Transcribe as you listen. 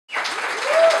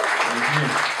you.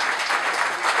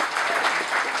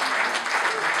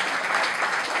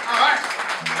 All right.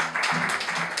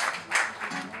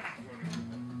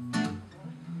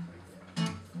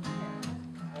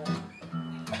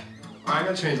 I'm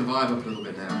going to change the vibe up a little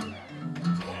bit now.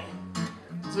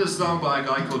 This is a song by a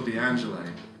guy called D'Angelo.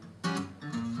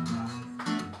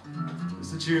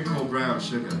 It's a tune called Brown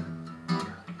Sugar.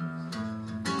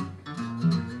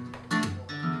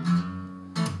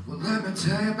 Well, let me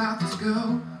tell you about this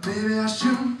girl. Maybe I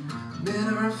shouldn't. Met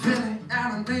her in Philly and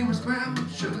her name was Brown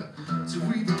Sugar. So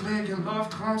we've been making love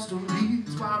constantly.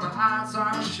 That's why my eyes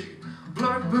are a shade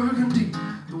blood burgundy.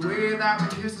 The way that we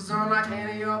kiss is unlike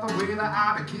any other way that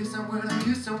I be kissing. When I'm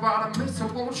kissing while I'm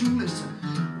missing, won't you listen?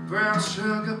 Brown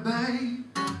sugar, babe,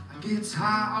 I get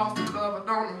high off the love, I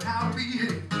don't know how to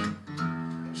behave.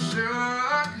 Sugar, I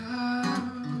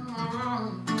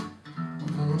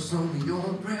want some of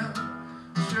your brown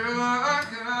sugar.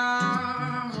 I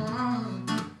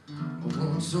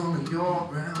want some of your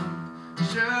brown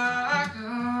sugar.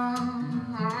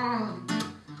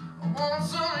 I want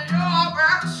some of your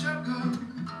brown sugar.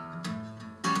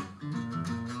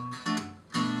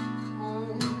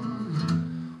 Oh,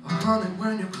 honey,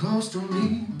 when you're close to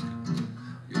me,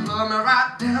 you love me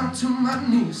right down to my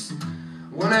knees.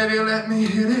 Whenever you let me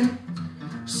hit it,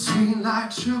 sweet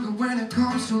like sugar when it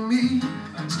comes to me.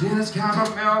 Skin is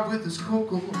caramel with its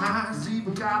cocoa eyes.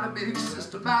 Even got a big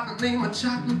sister by the name of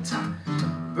Chocolate Tie.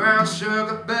 Brown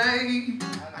sugar, babe,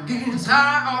 I get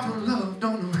high off of love,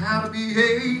 don't know how to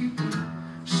behave.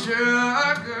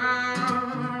 Sugar,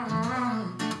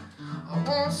 I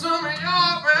want some of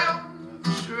your brown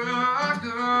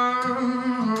sugar.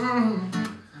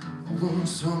 I want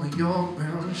some of your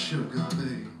brown sugar,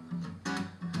 babe.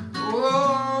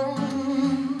 Oh,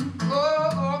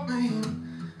 oh, babe,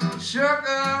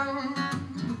 sugar.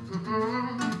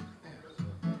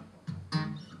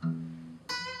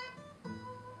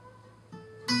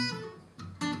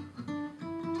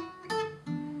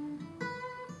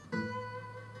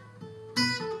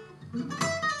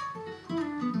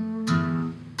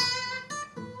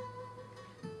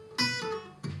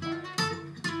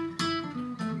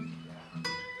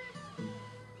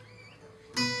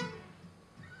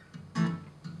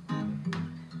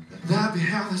 That be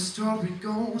how the story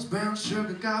goes. Brown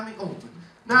sugar got me open.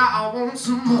 Now I want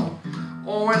some more.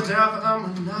 Always down for a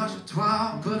menage a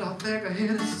trois, but I think I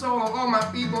hit it solo. All my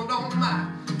people don't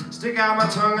mind. Stick out my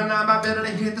tongue and I'm better to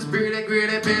hit this pretty,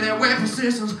 gritty, bitty with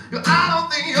persistence. I don't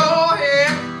think you're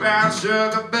here. Brown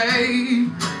sugar,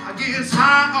 babe, I get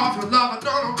high off your love, I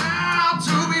don't know how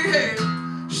to behave.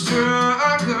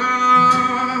 Sugar,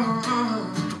 I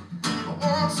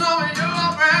want some of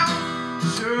your brown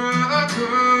sugar.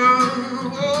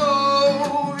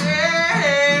 Oh,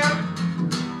 yeah.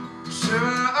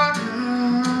 Sugar, I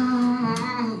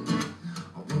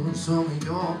want some of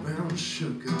your brown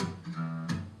sugar.